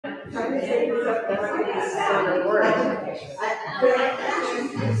trying to say this up, that's what this is going to work.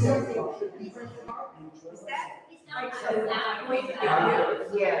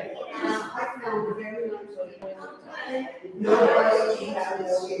 Yeah. I found very much nobody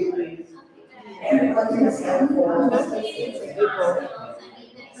has issues. Everybody has had forms. I'm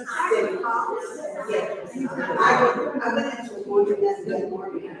going to wonder that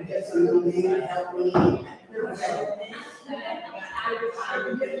morning because somebody may help me.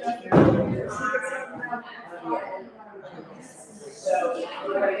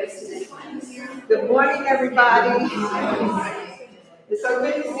 Good morning, everybody. It's so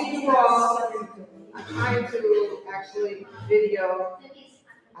good to see you all. I'm trying to actually video.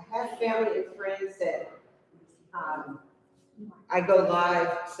 I have family and friends that I go live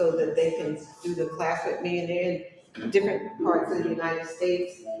so that they can do the class with me, and they're in different parts of the United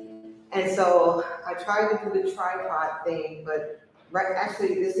States. And so I tried to do the tripod thing, but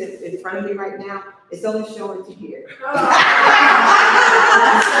actually this is in front of me right now. It's only showing to here.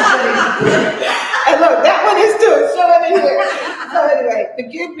 And look, that one is too, it's showing to here. So anyway,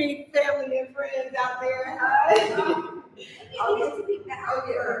 forgive me, family and friends out there.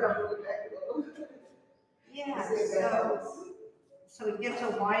 So it gets a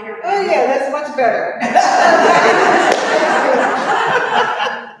wider. Oh yeah, that's much better.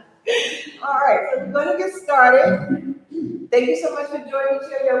 All right, so we're going to get started. Thank you so much for joining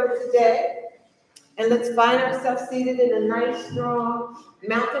Chair Yoga today. And let's find ourselves seated in a nice, strong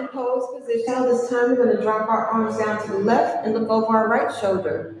mountain pose position. This time we're going to drop our arms down to the left and look over our right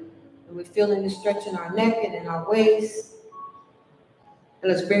shoulder. And we're feeling the stretch in our neck and in our waist.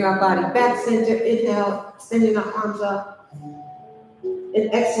 And let's bring our body back center. Inhale, extending our arms up.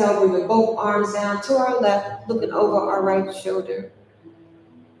 And exhale, bringing both arms down to our left, looking over our right shoulder.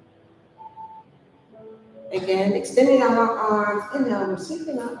 Again, extending out our arms. Inhale, we're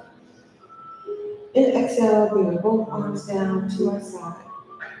sweeping up. And exhale, bringing both arms down to our side,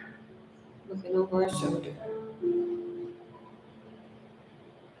 looking over our shoulder.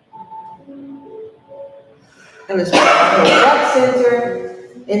 And let's bring our head back center.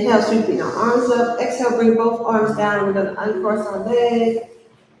 Inhale, sweeping our arms up. Exhale, bring both arms down. We're going to uncross our legs.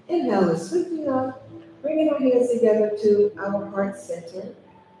 Inhale, we're sweeping up, bringing our hands together to our heart center.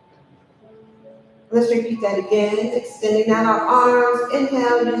 Let's repeat that again. Extending out our arms.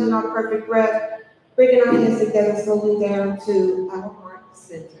 Inhale, using our perfect breath. Bringing our hands together, slowly down to our heart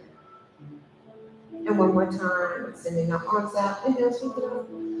center. And one more time, extending our arms out. Inhale, sweeping up.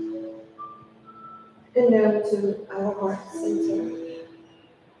 And down to our heart center.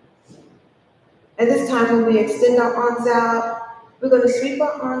 And this time when we extend our arms out, we're going to sweep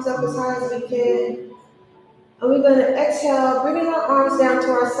our arms up as high as we can. And we're going to exhale, bringing our arms down to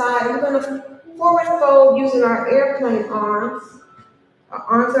our side. And we're going to forward fold using our airplane arms. Our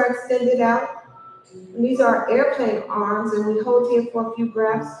arms are extended out. And these are airplane arms, and we hold here for a few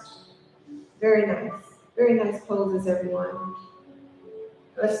breaths. Very nice poses, everyone.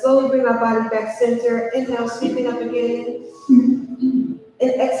 Let's slowly bring our body back center. Inhale, sweeping up again.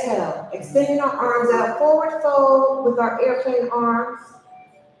 And exhale, extending our arms out, forward fold with our airplane arms.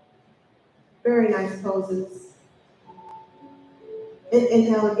 Very nice poses. And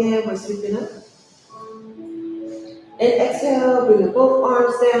inhale again, we're sweeping up. And exhale, bring both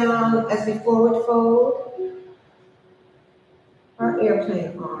arms down as we forward fold our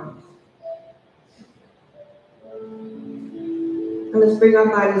airplane arms. And let's bring our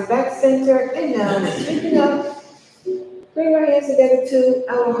bodies back center. Inhale, sweeping up. Bring our hands together to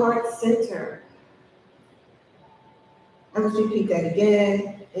our heart center. And let's repeat that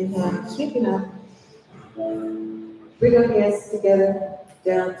again. Inhale, sweeping up. Bring our hands together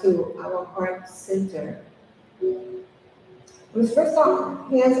down to our heart center. Let's rest our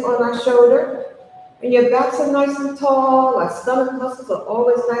hands on our shoulder. And your backs are nice and tall. Our stomach muscles are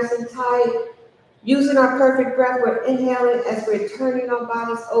always nice and tight. Using our perfect breath, we're inhaling as we're turning our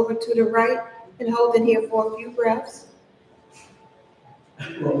bodies over to the right and holding here for a few breaths.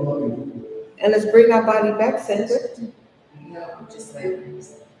 And let's bring our body back centered.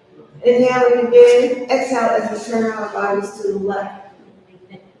 Inhaling again. Exhale as we turn our bodies to the left.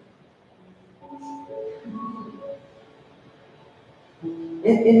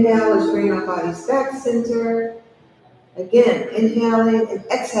 And inhale, let's bring our bodies back center. Again, inhaling and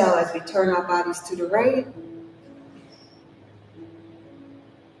exhale as we turn our bodies to the right.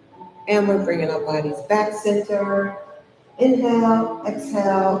 And we're bringing our bodies back center. Inhale,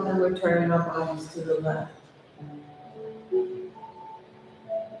 exhale, and we're turning our bodies to the left.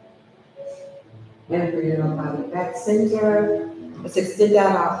 And bringing our body back center. Let's extend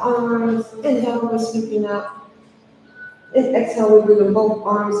out our arms. Inhale, we're sweeping up. And exhale, we bring both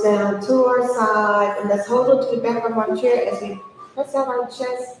arms down to our side. And let's hold on to the back of our chair as we press out our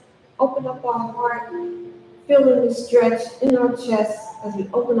chest, open up our heart, feeling the stretch in our chest as we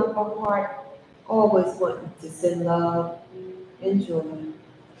open up our heart, always wanting to send love and joy.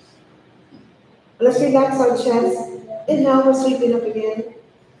 Let's relax our chest. Inhale, we're sweeping up again.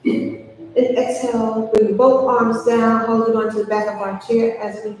 And exhale, bring both arms down, holding on to the back of our chair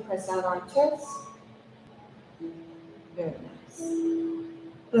as we press out our chest. Very nice.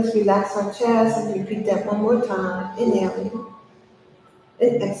 Let's relax our chest and repeat that one more time. Inhaling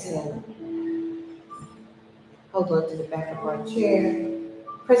and exhaling. Hold on to the back of our chair,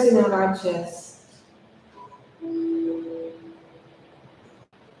 pressing out our chest.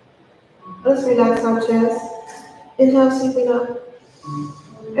 Let's relax our chest. Inhale, sweeping up.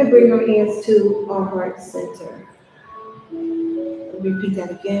 And bring our hands to our heart center. Repeat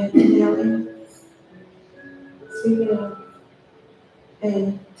that again. Inhaling, sweeping up,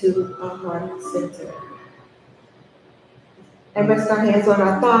 and to our heart center. And rest our hands on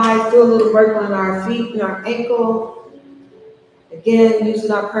our thighs. Do a little work on our feet and our ankle. Again,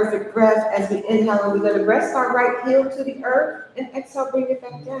 using our perfect breath as we inhale. We're going to rest our right heel to the earth and exhale, bring it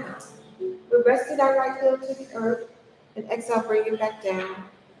back down. We're resting our right heel to the earth and exhale, bring it back down.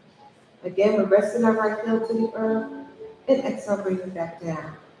 Again, we're resting our right heel to the earth and exhale, bring it back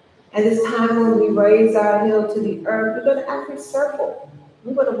down. And this time when we raise our heel to the earth, we're going to actually circle.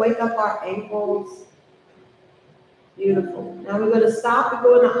 We're going to wake up our ankles. Beautiful. Now we're going to stop and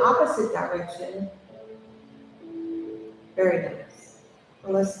go in the opposite direction. Very nice.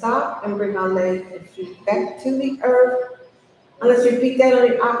 And let's stop and bring our legs and feet back to the earth. And let's repeat that on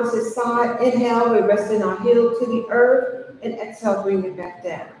the opposite side. Inhale, we're resting our heel to the earth. And exhale, bring it back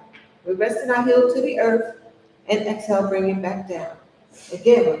down. We're resting our heel to the earth. And exhale, bring it back down.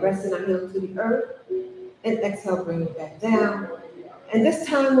 Again, we're resting our heel to the earth. And exhale, bring it back down. And this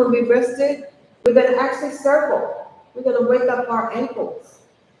time when we rested, we're going to actually circle. We're going to wake up our ankles.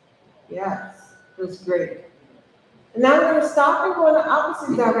 Yes, feels great. And now we're going to stop and go in the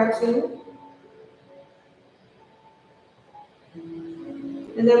opposite direction.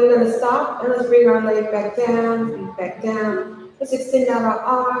 And then we're going to stop and let's bring our leg back down, feet back down. Let's extend out our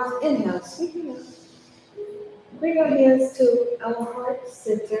arms. Inhale, sweeping up. Bring our hands to our heart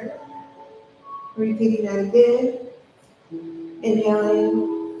center. Repeating that again.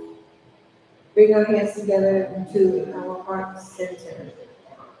 Inhaling. Bring our hands together to our heart center.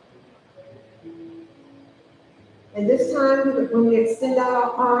 And this time, when we extend out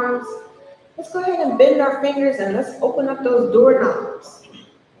our arms, let's go ahead and bend our fingers and let's open up those doorknobs.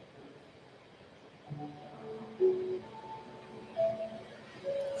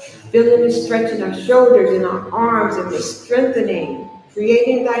 Feeling the stretch in our shoulders and our arms, and we're strengthening,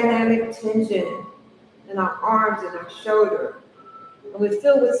 creating dynamic tension in our arms and our shoulder. And we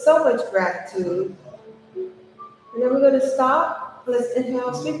feel with so much gratitude. And then we're going to stop. Let's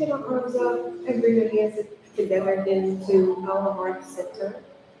inhale, sweeping our arms up, and bring our hands together again to our heart center.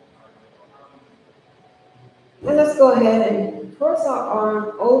 And let's go ahead and cross our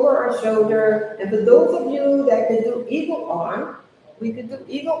arm over our shoulder. And for those of you that can do eagle arm, we could do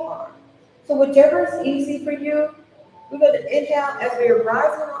eagle arm. So whichever is easy for you, we're going to inhale as we're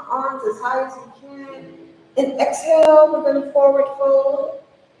rising our arms as high as we can. And exhale, we're going to forward fold.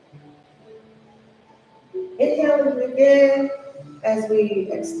 Inhaling again as we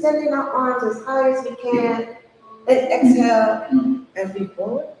extending our arms as high as we can. And exhale as we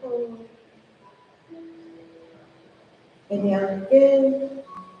forward fold. Inhale again,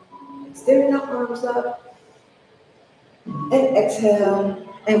 extending our arms up. And exhale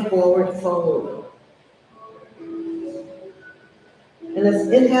and forward fold. And let's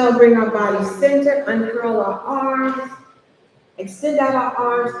inhale, bring our body center, uncurl our arms, extend out our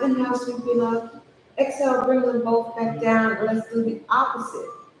arms, inhale, sweeping up. Exhale, bring them both back down, and let's do the opposite.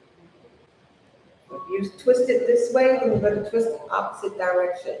 If you twist it this way, then we're going to twist the opposite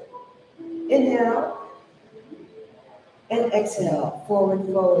direction. Inhale, and exhale, forward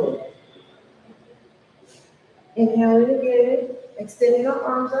fold. Inhaling again, extending our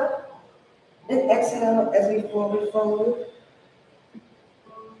arms up, and exhale as we forward fold.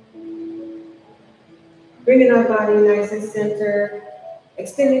 Bringing our body nice and centered,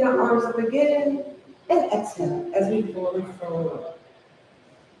 extending our arms up again, and exhale as we forward fold.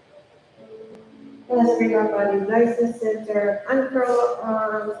 Let's bring our body nice and centered, uncurl our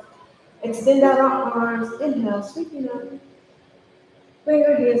arms, extend out our arms, inhale, sweeping up. Bring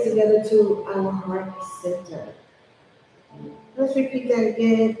our hands together to our heart center. Let's repeat that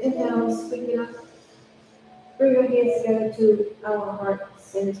again. Inhale, sweeping up. Bring our hands together to our heart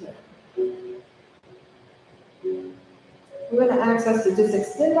center. We're going to ask us to just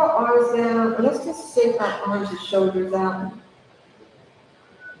extend our arms down, and let's just shake our arms and shoulders out.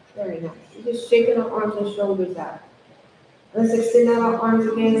 Very nice. We're just shaking our arms and shoulders out. Let's extend out our arms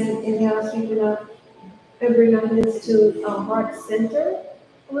again. Inhale, sweeping up, and bring our hands to our heart center.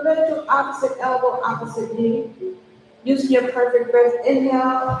 And we're going to do opposite elbow, opposite knee. Using your perfect breath,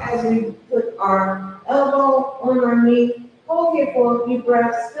 inhale as we put our elbow on our knee. Hold here for a few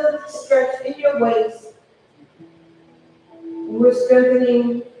breaths. Feel the stretch in your waist. We're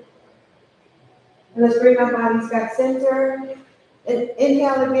strengthening. And let's bring our bodies back center. And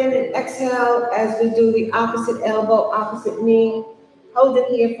inhale again and exhale as we do the opposite elbow, opposite knee. Hold it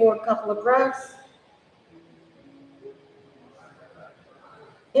here for a couple of breaths.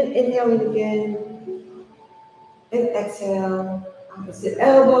 And inhale it again. And exhale, opposite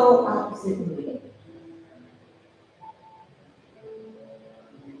elbow, opposite knee.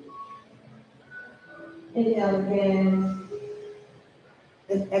 Inhale again.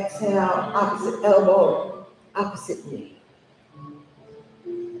 And exhale, opposite elbow, opposite knee.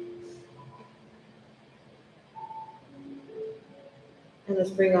 And let's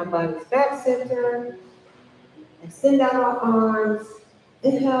bring our bodies back center. Extend out our arms.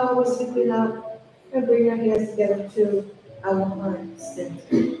 Inhale, we're sweeping up. And bring our hands together to our heart center.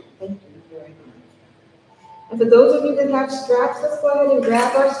 Thank you very much. And for those of you that have straps, let's go ahead and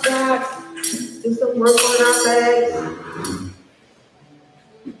grab our straps. Do some work on our legs.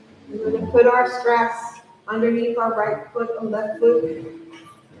 We're going to put our straps underneath our right foot or left foot,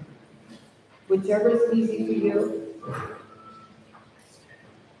 whichever is easy for you.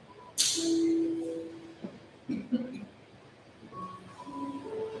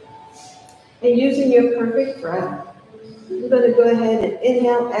 And using your perfect breath, we're going to go ahead and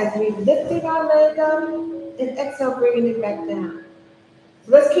inhale as we lifted our leg up and exhale, bringing it back down.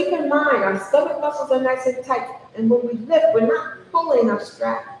 So let's keep in mind our stomach muscles are nice and tight. And when we lift, we're not pulling our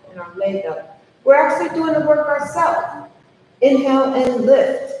strap and our leg up. We're actually doing the work ourselves. Inhale and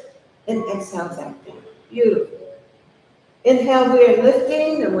lift and exhale back down. Beautiful. Inhale, we're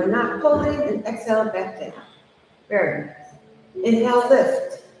lifting and we're not pulling, and exhale back down. Very nice. Inhale,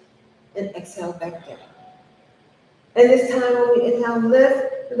 lift. And exhale back down. And this time when we inhale,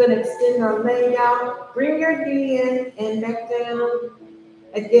 lift, we're going to extend our leg out. Bring your knee in and back down.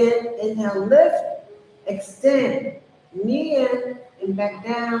 Again, inhale, lift, extend, knee in and back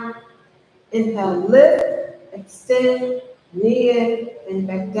down. Inhale, lift, extend, knee in and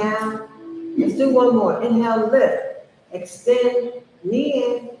back down. Let's do one more. Inhale, lift, extend, knee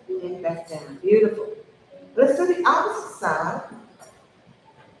in and back down. Beautiful. Let's do the opposite side.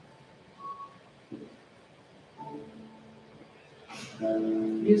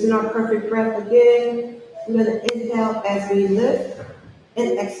 Using our perfect breath again, we're going to inhale as we lift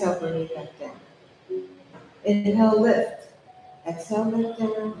and exhale, bring it back down. Inhale, lift, exhale, back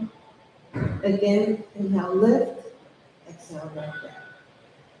down. Again, inhale, lift, exhale, back down.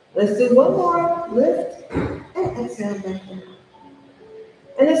 Let's do one more, lift and exhale, back down.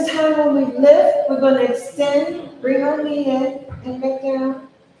 And this time when we lift, we're going to extend, bring our knee in and back down.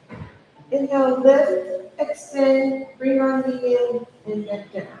 Inhale, lift, extend, bring our knee in and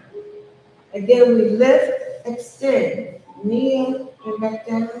back down. Again, we lift, extend, knee in and back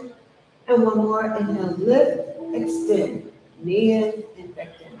down. And one more, inhale, lift, extend, knee in and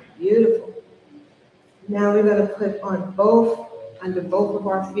back down. Beautiful. Now we're going to put on both, under both of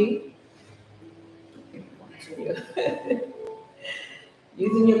our feet.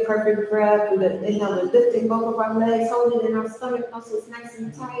 Using your perfect breath, we're going to inhale and lifting both of our legs, holding in our stomach muscles nice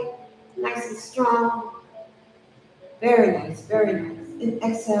and tight, nice and strong. Very nice, very nice. And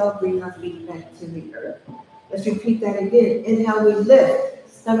exhale, bring our feet back to the earth. Let's repeat that again. Inhale, we lift.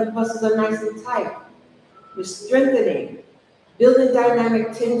 Stomach muscles are nice and tight. We're strengthening, building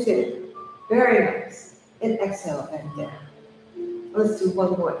dynamic tension. Very nice. And exhale, back down. Let's do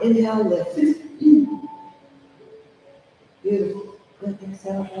one more. Inhale, lift. Beautiful. And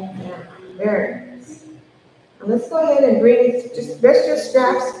exhale, back down. Very nice. And let's go ahead and just rest your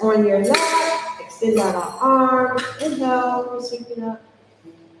straps on your lap. Extend out our arms. Inhale, we're sweeping up.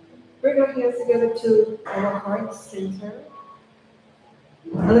 Bring our hands together to our heart center.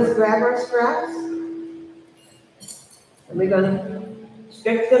 And let's grab our straps. And we're going to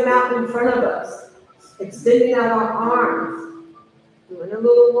stretch them out in front of us. Extending out our arms. Doing a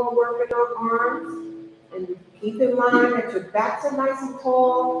little more work in our arms. And keep in mind that your backs are nice and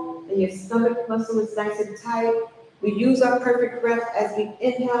tall and your stomach muscle is nice and tight. We use our perfect breath as we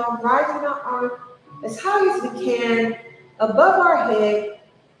inhale, rising our arm as high as we can above our head,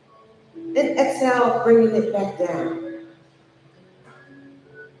 and exhale, bringing it back down.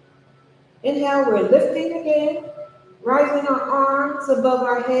 Inhale, we're lifting again. Rising our arms above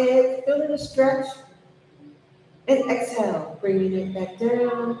our head, feeling the stretch. And exhale, bringing it back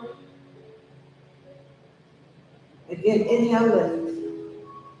down. Again, inhale, lift.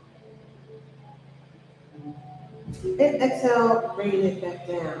 And exhale, bringing it back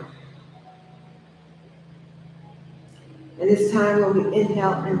down. And this time when we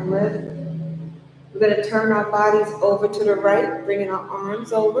inhale and lift, we're going to turn our bodies over to the right, bringing our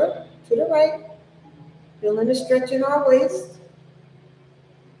arms over to the right, feeling the stretch in our waist.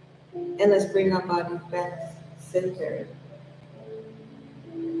 And let's bring our bodies back center.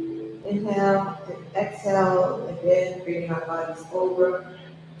 Inhale and exhale, again, bringing our bodies over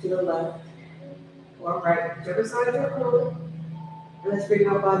to the left or right, whichever side you're on. And let's bring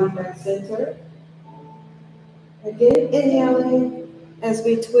our body back center. Again, inhaling as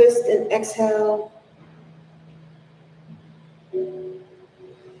we twist and exhale.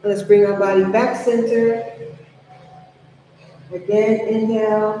 Let's bring our body back center. Again,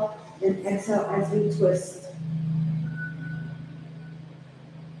 inhale and exhale as we twist.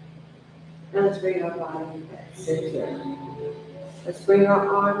 And let's bring our body back center. Let's bring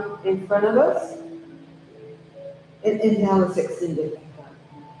our arm in front of us. And inhale, let's extend it back up.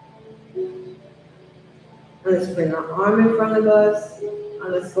 And let's bring our arm in front of us.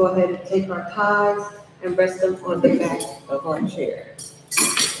 And let's go ahead and take our thighs and rest them on the back of our chair.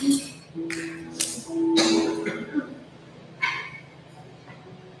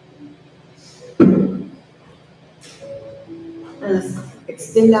 And let's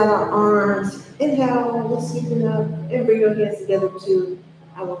extend out our arms. Inhale, we're sweeping up and bring your hands together to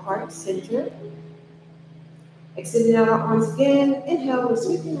our heart center. Extending out our arms again. Inhale, we're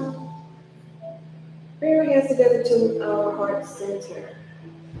sweeping up. Bring your hands together to our heart center.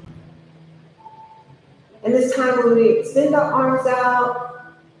 And this time when we extend our arms out,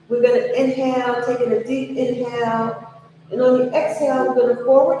 we're going to inhale, taking a deep inhale. And on the exhale, we're going to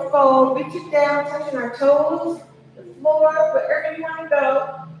forward fold, reach it down, touching our toes, the floor, wherever you want to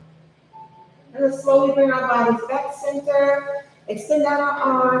go. And then slowly bring our bodies back center. Extend out our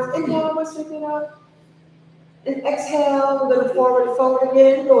arms. Inhale, we're sweeping up. And exhale, we're going to forward fold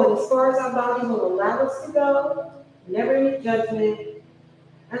again, going as far as our body will allow us to go. Never any judgment.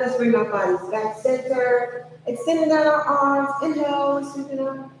 And let's bring our bodies back center. Extending out our arms. Inhale, we're sweeping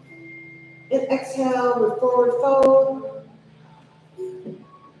up. And exhale, we're forward fold.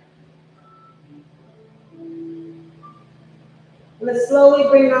 Let's slowly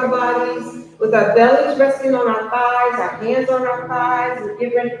bring our bodies with our bellies resting on our thighs, our hands on our thighs. We'll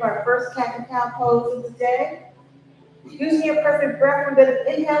get ready for our first cat and cow pose of the day. Using your perfect breath, we're going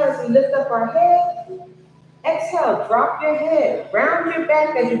to inhale as we lift up our head. Exhale, drop your head. Round your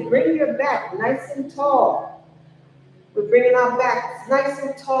back as you bring your back nice and tall. We're bringing our back nice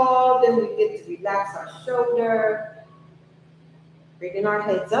and tall. Then we get to relax our shoulder. Bringing our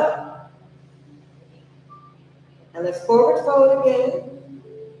heads up. And let's forward fold again.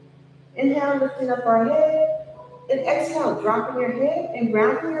 Inhale, lifting up our head. And exhale, dropping your head and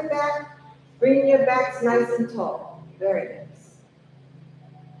rounding your back. Bringing your backs nice and tall. Very nice.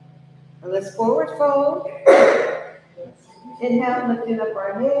 And let's forward fold. Inhale, lifting up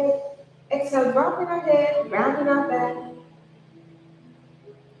our head. Exhale, dropping our head, rounding our back.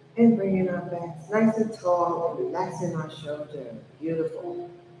 And bringing our backs nice and tall and relaxing our shoulder. Beautiful.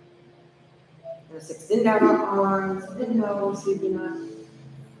 Let's extend out our arms. Inhale, sweeping up.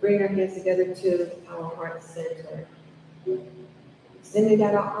 Bring our hands together to our heart center. Extending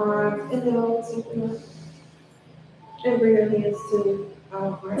out our arms. Inhale, sweeping up. And bring our hands to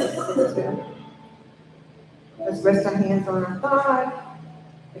our heart center. Let's rest our hands on our thigh.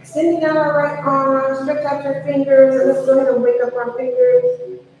 Extending out our right arm. Stretch out your fingers. And let's go ahead and wake up our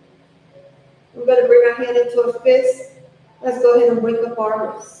fingers. We're going to bring our hand into a fist. Let's go ahead and wake up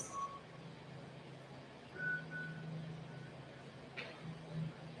our wrists.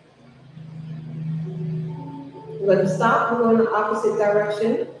 We're going to stop and go in the opposite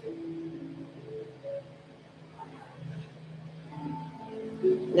direction.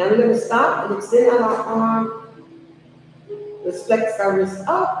 Now we're going to stop and extend out our arm. Let's flex our wrist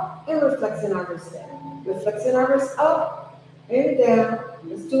up and we're flexing our wrist down. We're flexing our wrist up and down.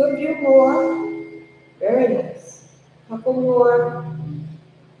 Let's do a few more. Very nice. Couple more.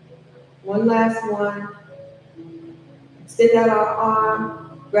 One last one. Extend out our arm.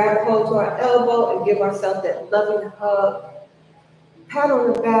 Grab hold to our elbow and give ourselves that loving hug. Pat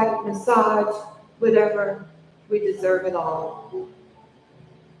on the back, massage, whatever. We deserve it all.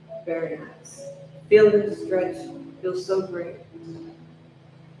 Very nice. Feeling the stretch. Feels so great.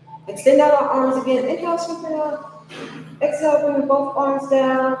 Extend out our arms again. Inhale, sweep it out. Exhale, bring both arms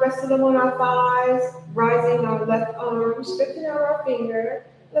down, resting them on our thighs, rising our left arm, stretching out our finger.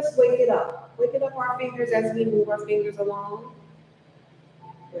 Let's wake it up. Waking up our fingers as we move our fingers along.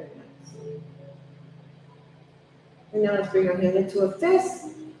 Very nice. And now let's bring our hand into a fist.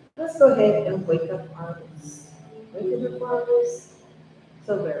 Let's go ahead and wake up our wrist. Waking up our wrist.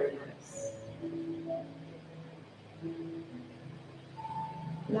 So very nice.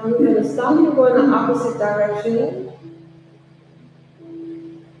 Now we're going to stop and go in the opposite direction.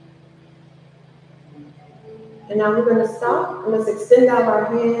 And now we're going to stop and let's extend out our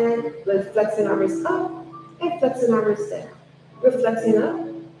hand. Let's flexing our wrist up and flexing our wrist down. We're flexing up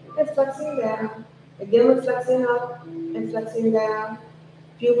and flexing down. Again, we're flexing up and flexing down.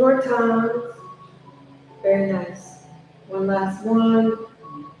 A few more times. Very nice. One last one.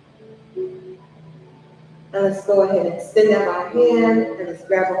 And let's go ahead and extend out our hand and let's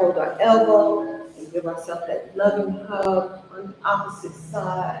grab a hold of our elbow and give ourselves that loving hug on the opposite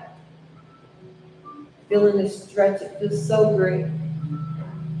side. Feeling the stretch, it feels so great.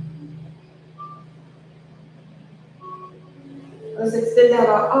 Let's extend out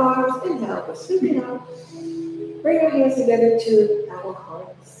our arms. Inhale, we're sweeping out. Bring our hands together to our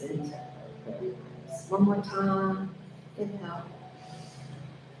heart center. One more time. Inhale.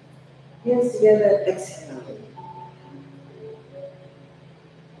 Hands together, exhale.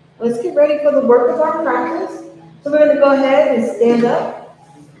 Let's get ready for the work of our practice. So we're going to go ahead and stand up.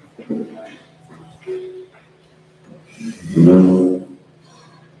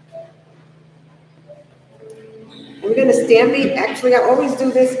 We're going to stand beat. Actually, I always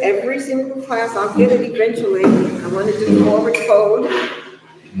do this every single class. I'll get it eventually. I want to do forward fold. I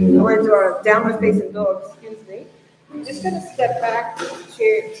want to do a downward facing dog, excuse me. I'm just going to step back to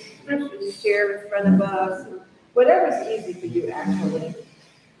the chair in front of us. Whatever's easy for you, actually.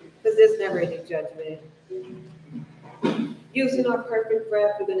 Because there's never any judgment. Using our perfect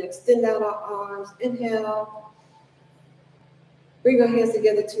breath, we're going to extend out our arms. Inhale. Bring our hands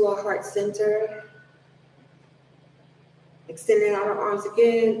together to our heart center. Extending out our arms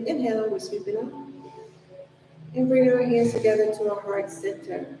again. Inhale, we're sweeping up. And bring our hands together to our heart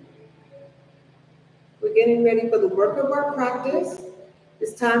center. We're getting ready for the work of our practice.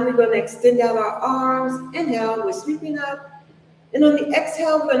 This time we're going to extend out our arms. Inhale, we're sweeping up. And on the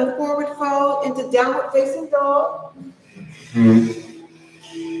exhale, we're going to forward fold into downward facing dog. You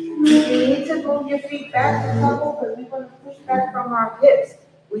need to move your feet back a couple because we're going to push back from our hips.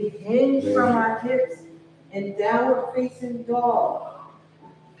 We hinge from our hips in downward facing dog.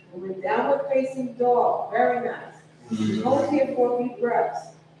 And we're downward facing dog. Very nice. Hold here for a few breaths.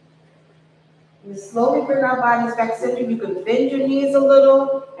 And slowly bring our bodies back center. You can bend your knees a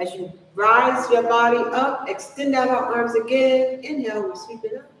little as you rise your body up. Extend out our arms again. Inhale, we're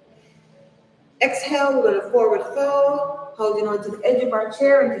sweeping up. Exhale, we're going to forward fold, holding on to the edge of our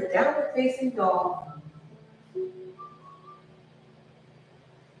chair into downward facing dog.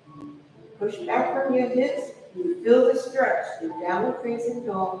 Push back from your hips. You feel the stretch in downward facing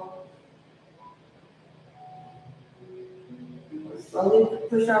dog. Slowly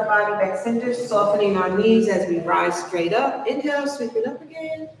push our body back center, softening our knees as we rise straight up. Inhale, sweep it up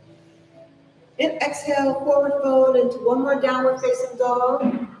again. And exhale, forward fold into one more downward facing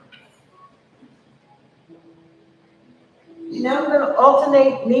dog. Now we're going to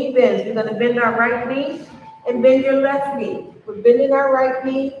alternate knee bends. We're going to bend our right knee and bend your left knee. We're bending our right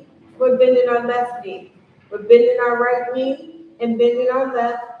knee. We're bending our left knee. We're bending our right knee and bending our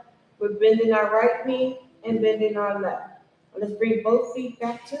left. We're bending our right knee and bending our left. Let's bring both feet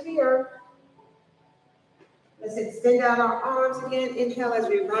back to the earth. Let's extend out our arms again. Inhale as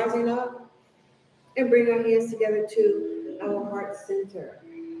we're rising up. And bring our hands together to our heart center.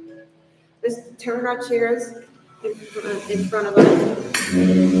 Let's turn our chairs in front of us.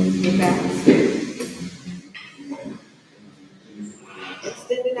 And back.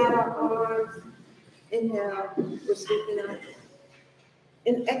 Extending out our arms. Inhale. We're sweeping up.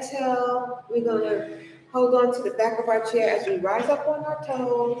 And exhale. We're going to hold on to the back of our chair as we rise up on our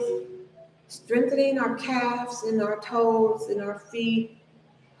toes, strengthening our calves and our toes and our feet.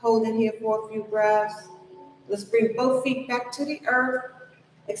 Holding here for a few breaths. Let's bring both feet back to the earth.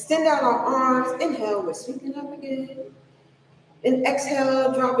 Extend out our arms. Inhale, we're sweeping up again. And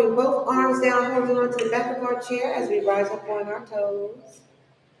exhale, dropping both arms down, holding on to the back of our chair as we rise up on our toes.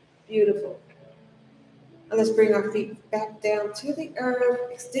 Beautiful. And let's bring our feet back down to the earth,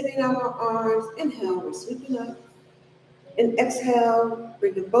 extending out our arms. Inhale, we're sweeping up. And exhale,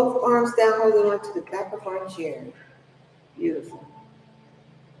 bringing both arms down, holding on to the back of our chair. Beautiful.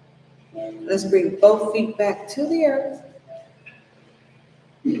 Let's bring both feet back to the earth.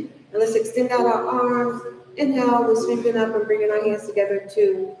 And let's extend out our arms. Inhale, we're sweeping up and bringing our hands together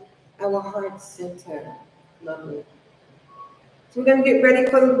to our heart center. Lovely. So we're going to get ready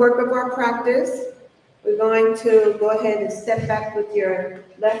for the work of our practice. We're going to go ahead and step back with your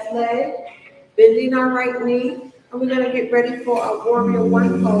left leg, bending our right knee, and we're going to get ready for our warrior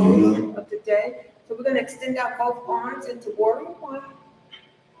one pose of the day. So we're going to extend out both arms into warrior one.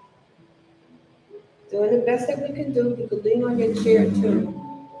 Doing the best that we can do. You can lean on your chair too,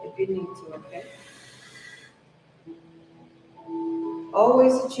 if you need to, okay?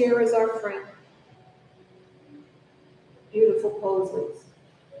 Always the chair is our friend. Beautiful poses.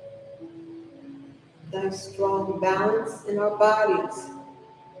 Nice strong balance in our bodies.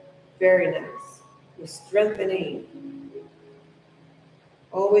 Very nice. We're strengthening.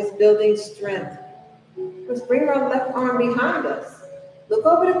 Always building strength. Let's bring our left arm behind us. Look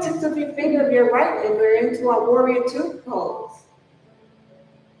over the tips of your finger of your right, and we're into our warrior two pose.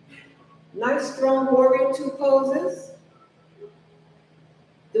 Nice strong warrior two poses.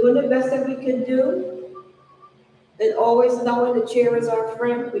 Doing the best that we can do. And always knowing the chair is our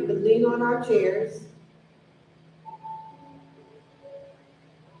friend. We can lean on our chairs.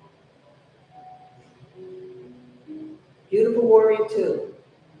 Beautiful warrior two.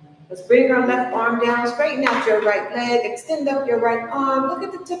 Let's bring our left arm down, straighten out your right leg, extend up your right arm. Look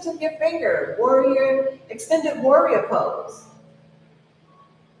at the tips of your finger. Warrior, extended warrior pose.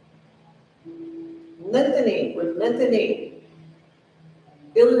 Lengthening, we're lengthening.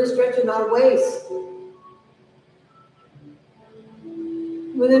 Feeling the stretch in our waist.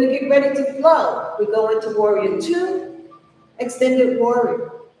 We're going to get ready to flow. We go into warrior two, extended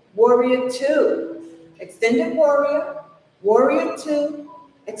warrior. Warrior two, extended warrior. Warrior two,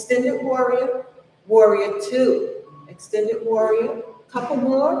 extended warrior, warrior two, extended warrior. Couple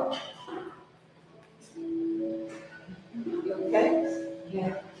more. You okay?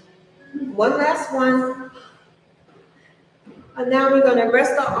 Yeah. One last one. And now we're going to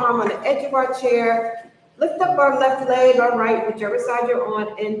rest our arm on the edge of our chair. Lift up our left leg or right, whichever side you're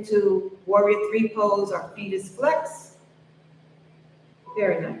on, into warrior three pose. Our feet is flexed.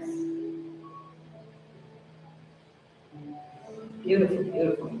 Very nice. Beautiful,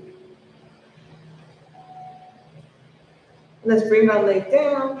 beautiful. Let's bring our leg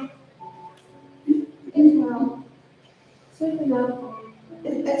down. Inhale. Sweeping up.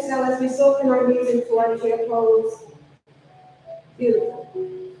 And exhale as we soften our knees into our chair pose. Beautiful.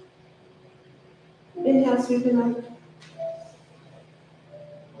 Inhale, sweeping up.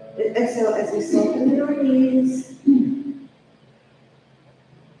 And exhale as we soften in our knees.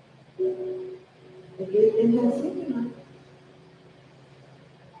 Again, inhale, sweeping up.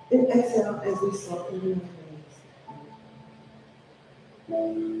 And exhale as we soften in our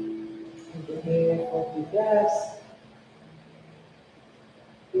knees. And inhale for deep breaths.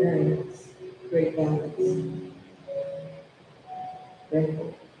 Very nice. Great balance. Very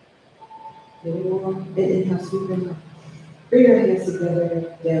good. Little more. And inhale, sweeping up. Bring your hands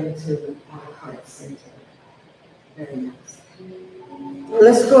together down to our heart center. Very nice.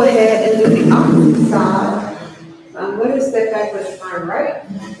 Let's go ahead and do the opposite side. I'm going to step back with my right,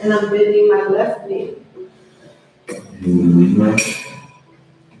 and I'm bending my left knee.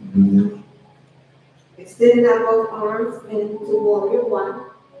 Extending out both arms into warrior one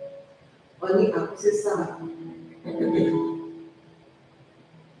on the opposite side.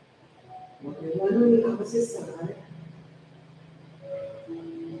 Warrior one on the opposite side.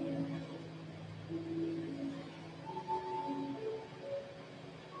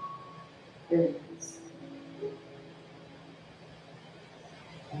 Very nice.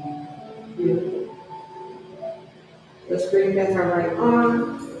 Beautiful. Let's bring back our right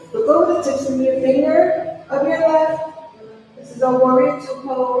arm. Look over the tips of your finger of your left. This is a warrior two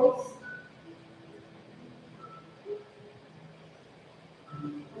pose.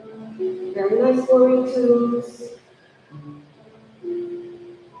 Very nice warrior twos.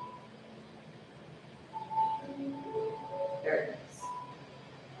 Very nice.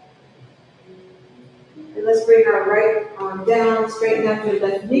 And let's bring our right arm down, straighten out your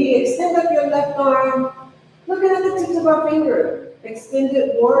left knee, extend up your left arm. Looking at the tips of our finger.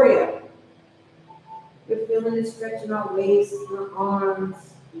 Extended warrior. We're feeling the stretch in our waist, in our arms.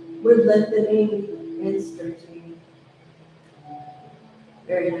 We're lengthening and stretching.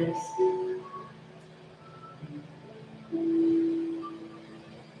 Very nice.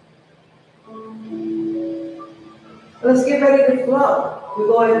 Let's get ready to flow. We're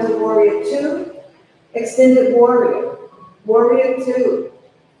going into warrior two, extended warrior. Warrior two,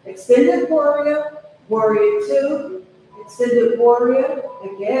 extended warrior. Warrior two, extended warrior.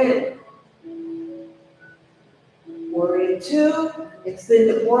 Again. Warrior two,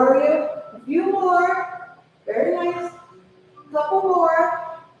 Extended warrior. A few more. Very nice. Couple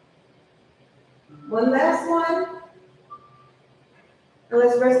more. One last one. And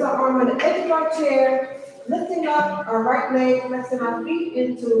let's rest our arm on the edge of our chair, lifting up our right leg, flexing our feet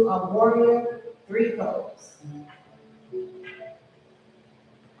into a warrior 3 pose.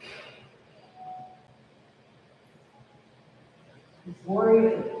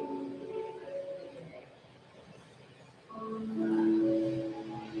 Warrior.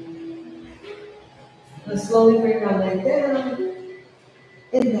 Let's slowly bring our leg down.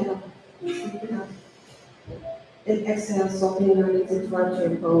 Inhale. Inhale. And exhale, softening our knees into our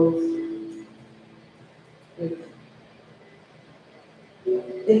chin pose.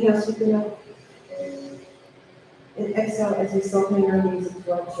 Inhale, sweeping up. And exhale as we soften our knees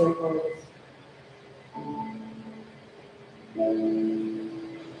into our chin pose.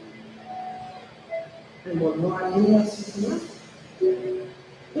 And one more. Inhale, sweeping up.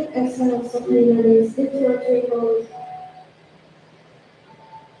 And exhale, softening our knees into our chin pose.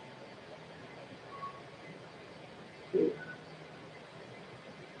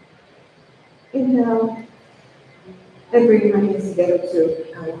 Inhale. And bring our hands together to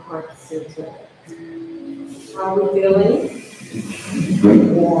our heart center. How are we feeling?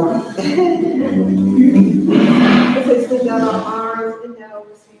 Warm. Let's extend out our arms. Inhale,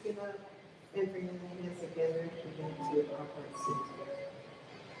 we're sweeping up. And bring our hands together to our heart center.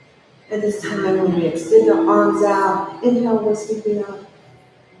 And this time when we extend our arms out, inhale, we're sweeping up.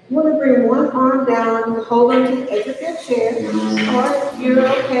 You want to bring one arm down, hold on to the edge of your chair, or if you're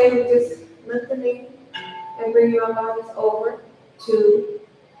okay with just lengthening and bring your bodies over to,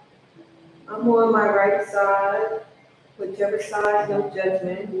 I'm more on my right side, whichever side, no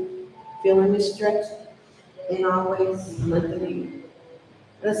judgment, feeling the stretch and always lengthening.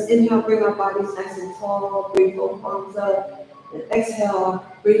 Let's inhale, bring our bodies nice and tall, bring both arms up, and exhale,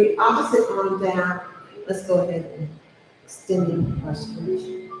 bring the opposite arm down. Let's go ahead and extend our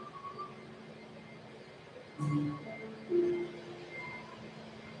stretch.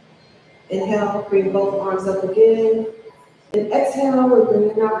 Inhale, bring both arms up again. And exhale, we're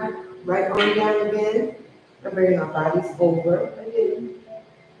bringing our right arm down again. And bringing our bodies over again.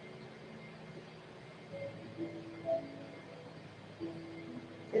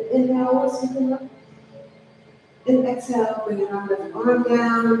 And inhale, we're sweeping up. And exhale, bringing our left arm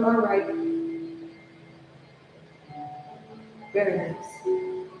down, our right. Very nice.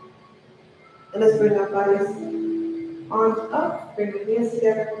 And let's bring our bodies, arms up, bring our hands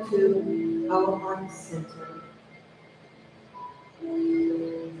together to our heart center.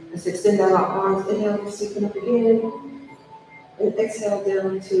 Let's extend out our arms, inhale, sweeping up again, and exhale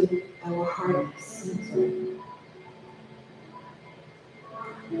down to our heart center.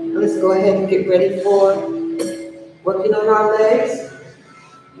 And let's go ahead and get ready for working on our legs.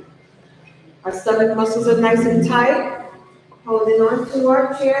 Our stomach muscles are nice and tight. Holding on to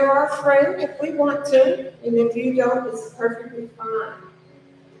our chair or our frame if we want to, and if you don't, it's perfectly fine.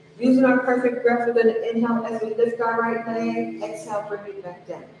 Using our perfect breath, we're going to inhale as we lift our right leg, exhale, bring it back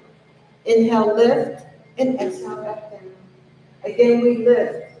down. Inhale, lift, and exhale back down. Again, we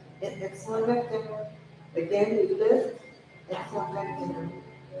lift, and exhale back down. Again, we lift, exhale back down.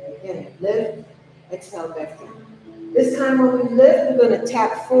 Again, lift, exhale back down. This time when we lift, we're going to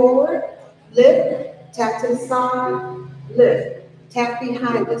tap forward, lift, tap to the side, lift, tap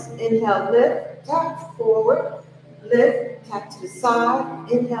behind us. Inhale, lift, tap forward, lift, tap to the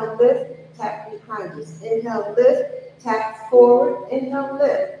side. Inhale, lift, tap behind us. Inhale, lift, tap forward. Inhale,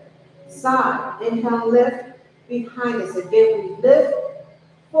 lift, side. Inhale, lift, behind us. Again, we lift,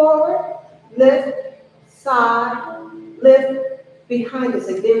 forward, lift, side, lift, behind us.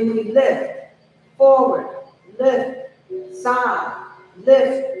 Again, we lift, forward, lift, side,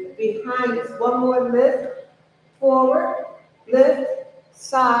 lift, behind us. One more lift, forward, lift,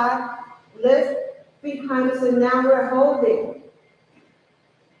 side, lift, behind us, and now we're holding.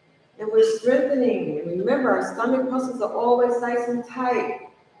 And we're strengthening. And remember, our stomach muscles are always nice and tight.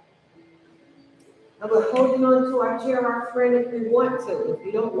 And we're holding on to our chair, our friend, if we want to. If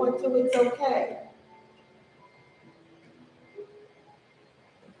you don't want to, it's okay.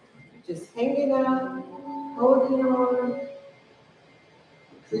 Just hanging out, holding on,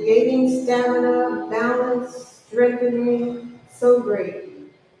 creating stamina, balance, strengthening. So great.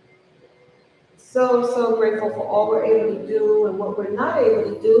 So grateful for all we're able to do, and what we're not able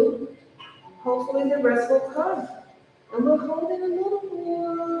to do, hopefully the rest will come. And we're holding a little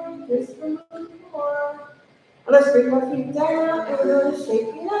more, just a little more. And let's bring our feet down, and we're going to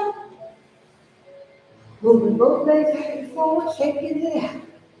shake it up. Moving both legs back and forward, shaking it out.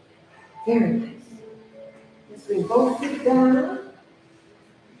 Very nice. Let's bring both feet down.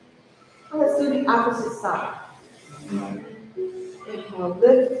 do the opposite side. Inhale,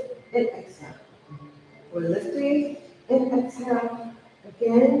 lift, and exhale. We're lifting and exhale.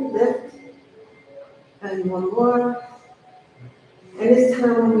 Again, lift. And one more. And this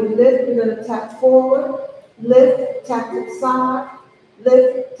time when we lift, we're going to tap forward, lift, tap to the side,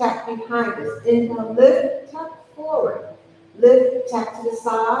 lift, tap behind us. Inhale, lift, tap forward, lift, tap to the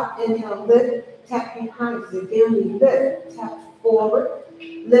side. Inhale, lift, tap behind us. Again, we lift, tap forward,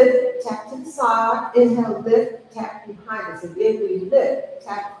 lift, tap to the side. Inhale, lift, tap behind us. Again, we lift,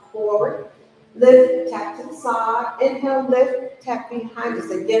 tap forward, lift, tap to the side. Inhale, lift, tap behind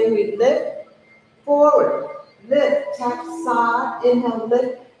us. Again, we lift, forward, lift, tap side, inhale,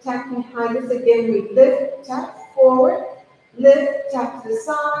 lift, tap behind us. Again, we lift, tap forward, lift, tap to the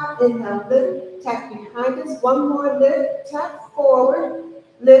side, inhale, lift, tap behind us. One more, lift, tap forward,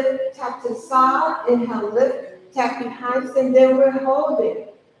 lift, tap to the side, inhale, lift, tap behind us, and then we're holding.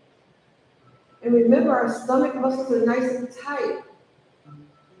 And remember, our stomach muscles are nice and tight.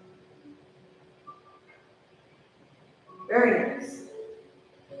 Very nice.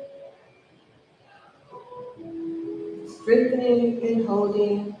 Strengthening and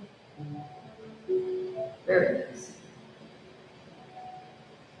holding. Very nice.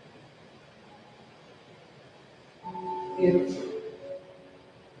 Beautiful.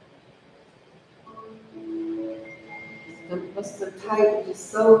 Stomach muscles are tight. We're just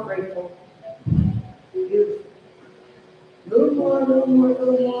so grateful. Beautiful. Little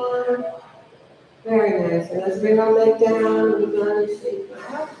more. Very nice. And let's bring our leg down. We're going to shake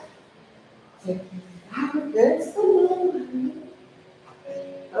back. Take it back against the wall.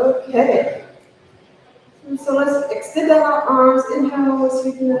 Okay. And so let's extend out our arms. Inhale,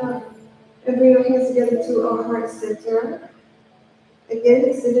 sweeping up. And bring our hands together to our heart center. Again,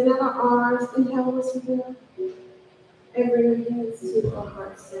 extending out our arms. Inhale, sweeping up. And bring our hands to our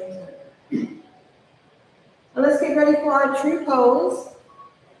heart center. Now let's get ready for our tree pose.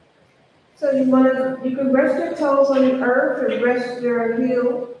 So you can rest your toes on the earth and rest your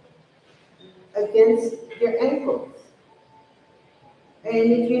heel against your ankles. And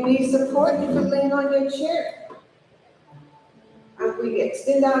if you need support, you can lean on your chair. And we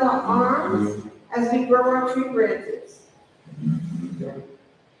extend out our arms as we grow our tree branches.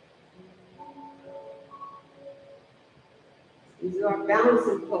 These are our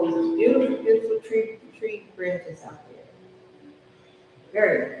balancing poses. Beautiful, beautiful tree branches out there.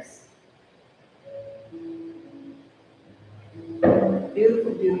 Very nice.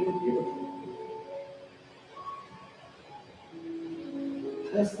 Beautiful, beautiful, beautiful.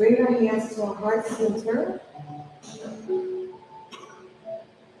 Let's bring our hands to our heart center.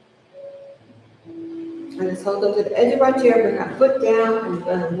 And let's hold up to the edge of our chair, bring our foot down, and we're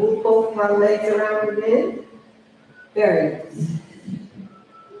going to move both of our legs around again. Very nice.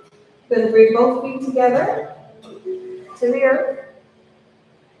 We're going to bring both feet together to the earth.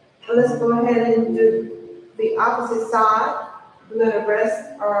 And let's go ahead and do the opposite side. We're going to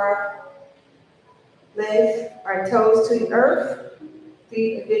rest our legs, our toes to the earth,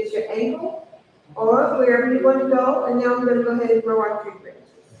 feet against your ankle, or wherever you want to go. And now we're going to go ahead and grow our tree branches.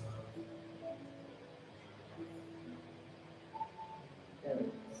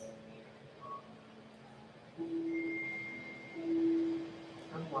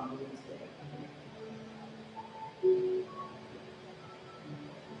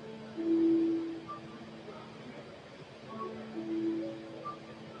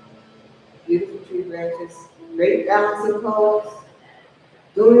 Beautiful tree branches, great balancing pose,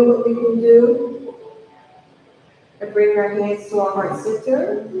 doing what we can do, and bring our hands to our heart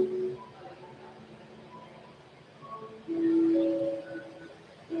center.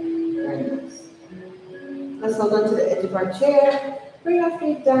 Let's hold on to the edge of our chair, bring our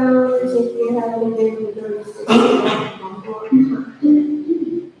feet down, and shake your head again. We're going to sit down.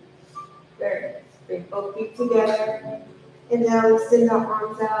 Very nice. Bring both feet together, and now extend our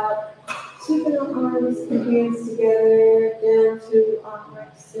arms out. Keeping our arms and hands together down to our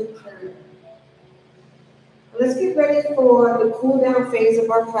heart center. Let's get ready for the cool down phase of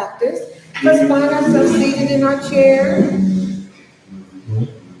our practice. Let's find ourselves seated in our chair.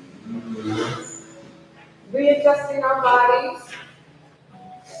 Readjusting our bodies.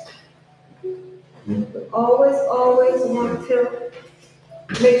 We always want to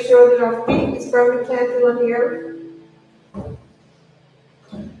make sure that our feet is firmly planted on the earth.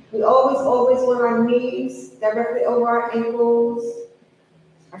 We always want our knees directly over our ankles.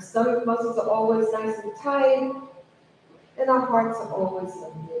 Our stomach muscles are always nice and tight. And our hearts are always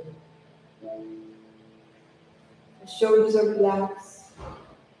lifted. Our shoulders are relaxed.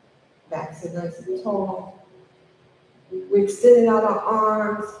 Backs are nice and tall. We're extending out our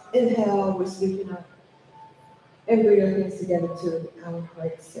arms. Inhale, we're sweeping up. And bring our hands together to our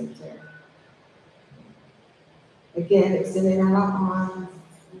heart center. Again, extending out our arms.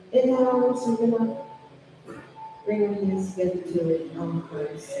 Inhale, we're sweeping up. Bring our hands together to our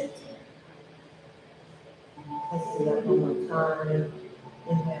heart center. Let's do that one more time.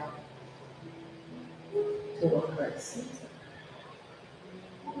 Inhale to our heart center.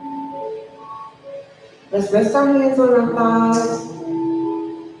 Let's rest our hands on our thighs.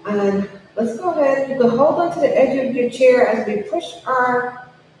 And let's go ahead. You can hold onto the edge of your chair as we push our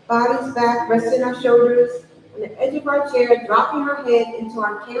bodies back, resting our shoulders on the edge of our chair, dropping our head into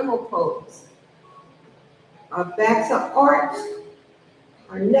our camel pose. Our backs are arched,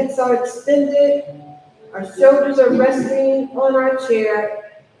 our necks are extended, our shoulders are resting on our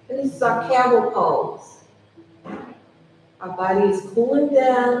chair, and this is our camel pose. Our body is cooling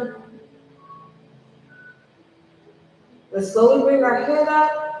down. Let's slowly bring our head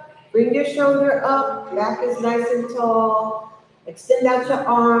up, bring your shoulder up, back is nice and tall. Extend out your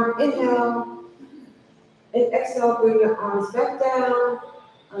arm, inhale, and exhale, bring your arms back down,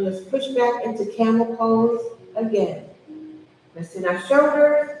 and let's push back into camel pose again. Resting our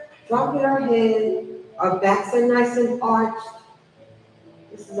shoulders, dropping our head, our backs are nice and arched.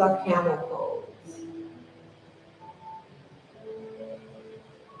 This is our camel pose.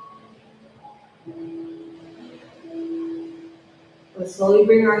 Let's slowly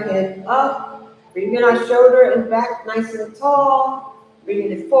bring our head up, bringing our shoulder and back nice and tall,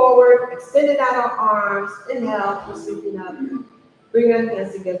 bringing it forward, extending out our arms, inhale, we're sweeping up, bring our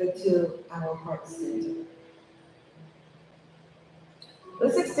hands together to our heart center.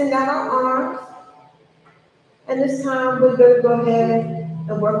 Let's extend out our arms, and this time we're going to go ahead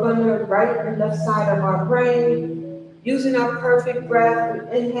and work on the right and left side of our brain. Using our perfect breath,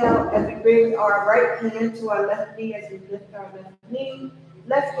 we inhale as we bring our right hand to our left knee as we lift our left knee,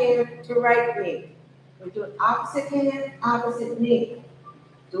 left hand to right knee. We're doing opposite hand, opposite knee.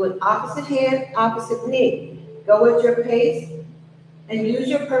 Do an opposite hand, opposite knee. Go at your pace and use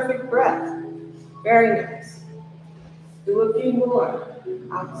your perfect breath. Very nice. Do a few more.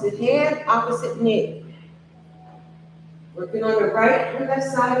 Opposite hand, opposite knee. Working on the right and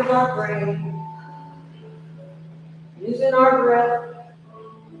left side of our brain. Using our breath.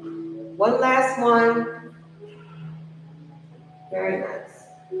 One last one. Very nice.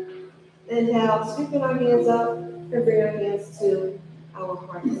 Inhale, sweeping our hands up and bring our hands to our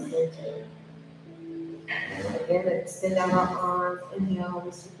heart center. Again, extend out our arms. Inhale,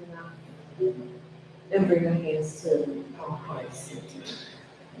 we're sweeping out. And bring our hands to our heart center.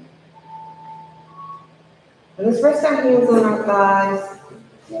 And let's rest our hands on our thighs.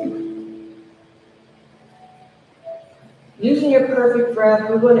 Using your perfect breath,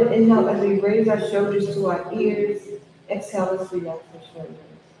 we're going to inhale as we raise our shoulders to our ears. Exhale, let's relax our shoulders.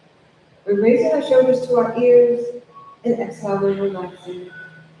 We're raising our shoulders to our ears, and exhale, we're relaxing.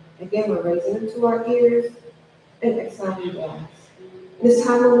 Again, we're raising them to our ears, and exhale, relax. This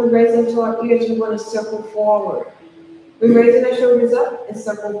time when we raise them to our ears, we want to circle forward. We're raising our shoulders up and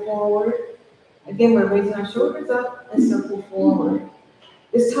circle forward. Again, we're raising our shoulders up and circle forward.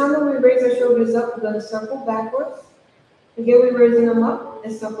 This time when we raise our shoulders up, we're going to circle backwards. Again, we're raising them up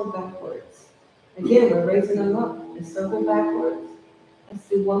and circle backwards. Again, we're raising them up and circle backwards. Let's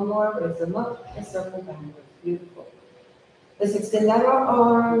do one more. Raise them up and circle backwards. Beautiful. Let's extend out our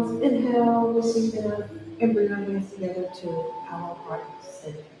arms. Inhale, we're sweeping up and bring our hands together to our heart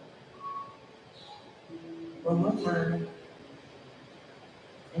center. One more time.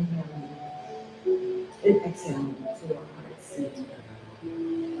 Inhale. And exhale to our heart center.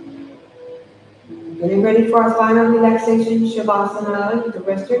 Getting ready for our final relaxation, Shavasana. You can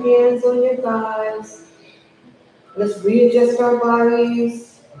rest your hands on your thighs. Let's readjust our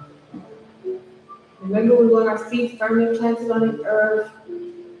bodies. Remember, we want our feet firmly planted on the earth.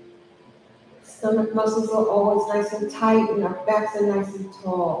 Stomach muscles are always nice and tight, and our backs are nice and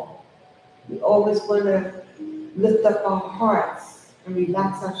tall. We always want to lift up our hearts and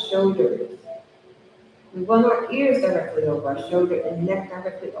relax our shoulders. We want our ears directly over our shoulder and neck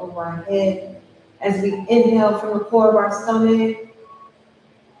directly over our head. As we inhale from the core of our stomach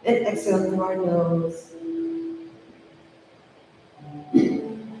and exhale through our nose.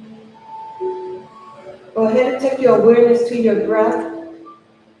 Go ahead and take your awareness to your breath.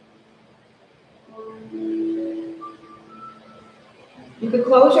 You can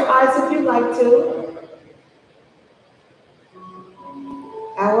close your eyes if you'd like to.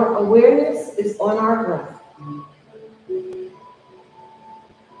 Our awareness is on our breath.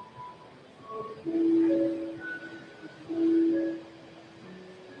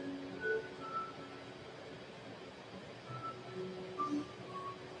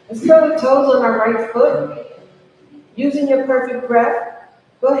 Let's curl the toes on our right foot. Using your perfect breath,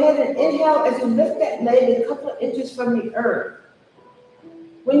 go ahead and inhale as you lift that leg a couple of inches from the earth.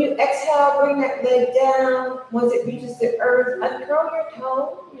 When you exhale, bring that leg down. Once it reaches the earth, uncurl your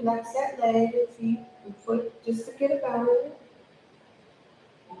toe, relax that leg, your feet, your foot, just forget about it.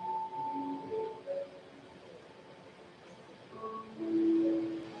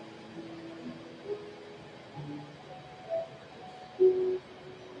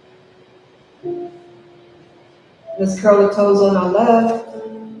 Let's curl the toes on our left.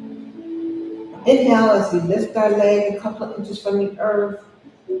 Inhale as we lift our leg a couple of inches from the earth.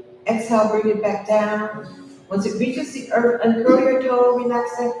 Exhale, bring it back down. Once it reaches the earth, uncurl your toe,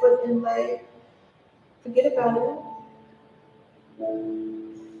 relax that foot and leg. Forget about it.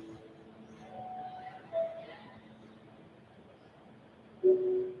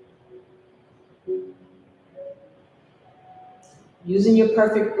 Using your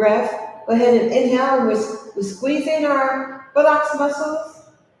perfect breath, go ahead and inhale. We're squeezing our buttocks muscles.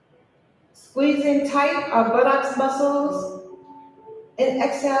 Squeezing tight our buttocks muscles. And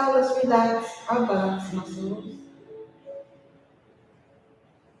exhale, let's relax our buttocks muscles.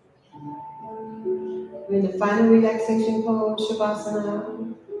 We're in the final relaxation pose, Shavasana.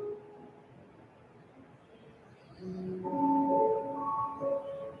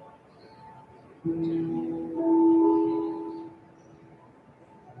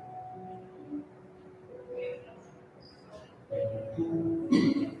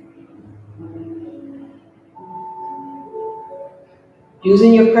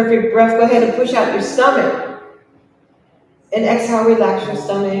 Using your perfect breath, go ahead and push out your stomach. And exhale, relax your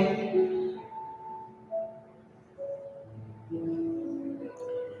stomach.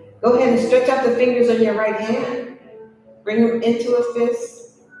 Go ahead and stretch out the fingers on your right hand. Bring them into a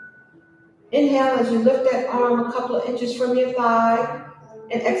fist. Inhale as you lift that arm a couple of inches from your thigh.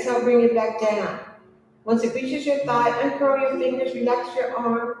 And exhale, bring it back down. Once it reaches your thigh, uncurl your fingers, relax your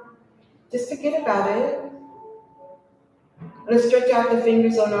arm. Just forget about it. Let's stretch out the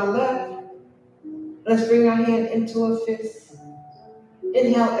fingers on our left. Let's bring our hand into a fist.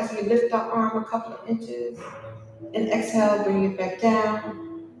 Inhale as we lift our arm a couple of inches. And exhale, bring it back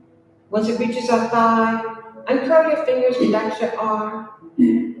down. Once it reaches our thigh, uncurl your fingers, relax your arm.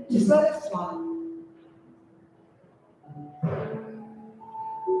 Just let it fly.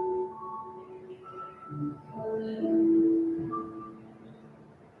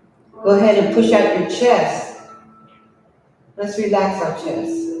 Go ahead and push out your chest. Let's relax our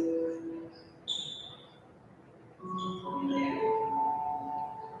chest.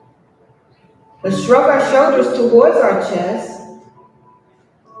 Let's shrug our shoulders towards our chest.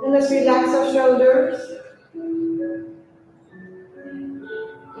 And let's relax our shoulders.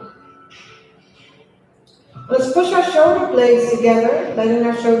 Let's push our shoulder blades together, letting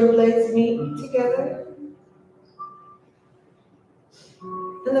our shoulder blades meet together.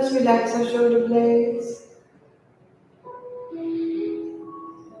 And let's relax our shoulder blades.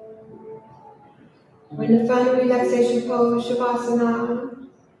 We're in the final relaxation pose, Shavasana.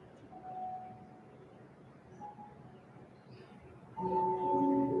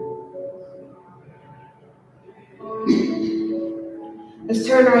 Let's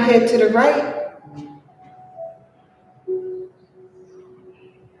turn our head to the right.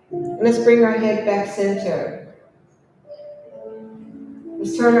 And let's bring our head back center.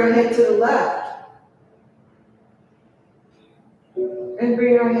 Let's turn our head to the left. And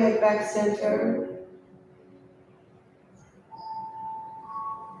bring our head back center.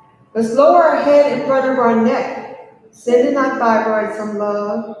 Let's lower our head in front of our neck, sending our thyroid some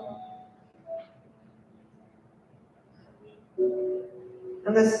love.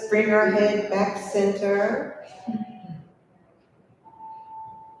 And let's bring our head back center.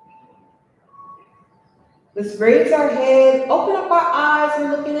 Let's raise our head, open up our eyes, and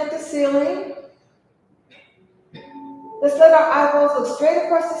looking at the ceiling. Let's let our eyeballs look straight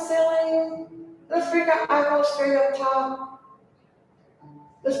across the ceiling. Let's bring our eyeballs straight up top.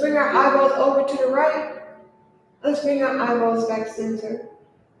 Let's bring our eyeballs over to the right. Let's bring our eyeballs back center.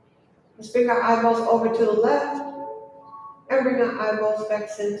 Let's bring our eyeballs over to the left. And bring our eyeballs back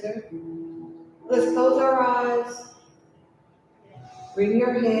center. Let's close our eyes. Bring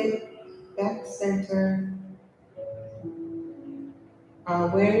your head back center. Our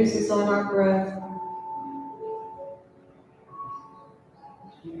awareness is on our breath.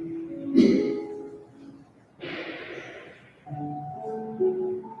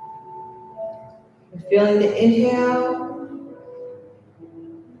 We're feeling the inhale.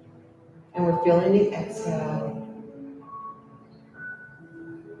 And we're feeling the exhale.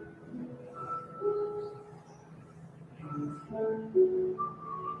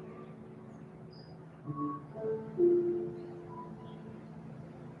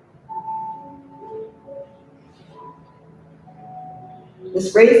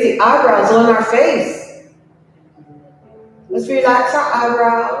 Let's raise the eyebrows on our face. Let's relax our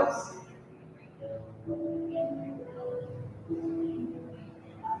eyebrows.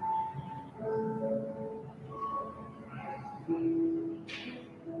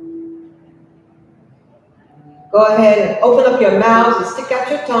 Go ahead and open up your mouth and stick out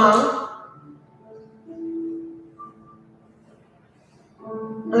your tongue.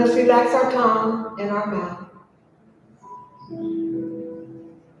 And let's relax our tongue and our mouth.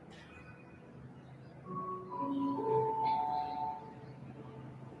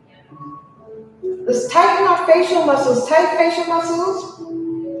 Let's tighten our facial muscles. Tight facial muscles.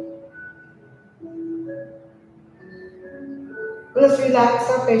 Let's relax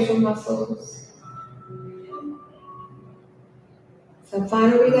our facial muscles. Some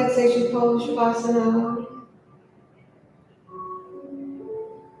final relaxation pose, Shavasana.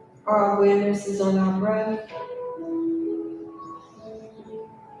 Our awareness is on our breath.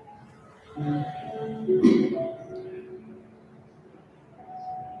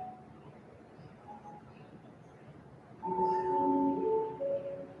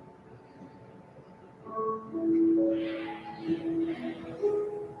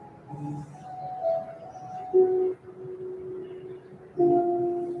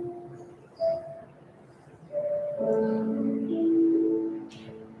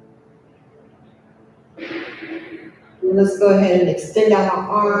 And let's go ahead and extend out our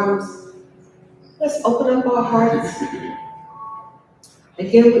arms. Let's open up our hearts.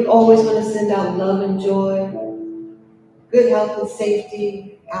 Again, we always want to send out love and joy, good health and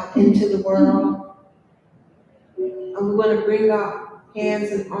safety out into the world. And we want to bring our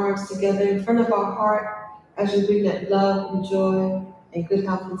hands and arms together in front of our heart as we bring that love and joy and good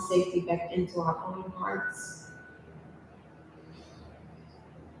health and safety back into our own hearts.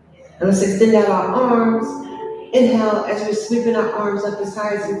 And let's extend out our arms. Inhale as we're sweeping our arms up as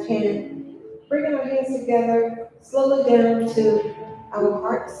high as we can. Bringing our hands together, slowly down to our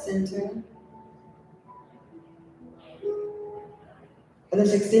heart center. And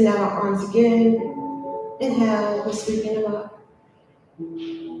let's extend out our arms again. Inhale, we're sweeping them up.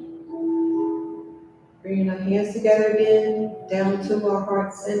 Bringing our hands together again, down to our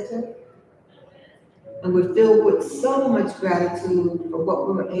heart center. And we're filled with so much gratitude for what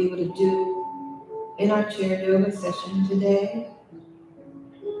we were able to do in our chair yoga session today.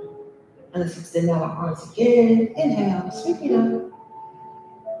 And let's extend out our arms again. Inhale, sweeping up.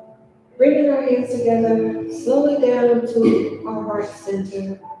 Bringing our hands together, slowly down to our heart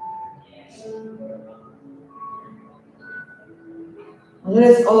center. And let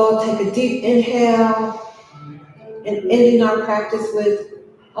us all take a deep inhale and ending our practice with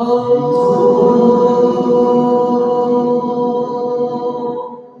Om.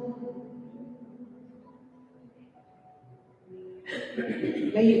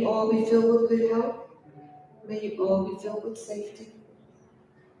 May you all be filled with good health. May you all be filled with safety.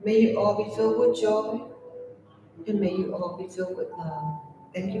 May you all be filled with joy. And may you all be filled with love.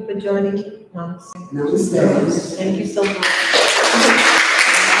 Thank you for joining me. Namaste. Namaste. Thank you so much.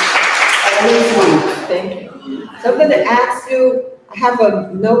 Thank you. So I'm going to ask you, I have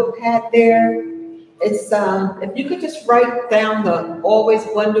a notepad there. It's if you could just write down the always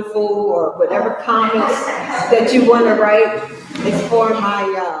wonderful or whatever comments that you want to write. It's for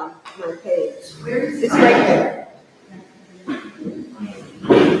my my page. It's right there.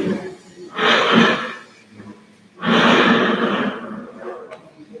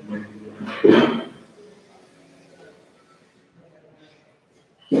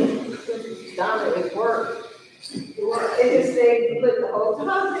 Donna, it worked. You were in this thing, you put the whole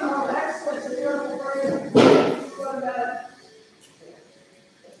time. Oh, excellent.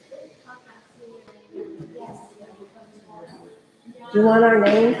 Do you want our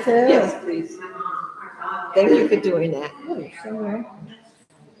name too? Yes, please. Thank you for doing that. Oh, sure.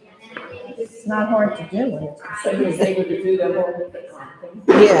 It's not hard to do when it's So you was able to do them all.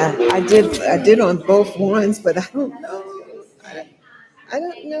 Yeah, I did on both ones, but I don't know. I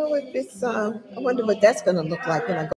don't know if it's I wonder what that's gonna look like when I go.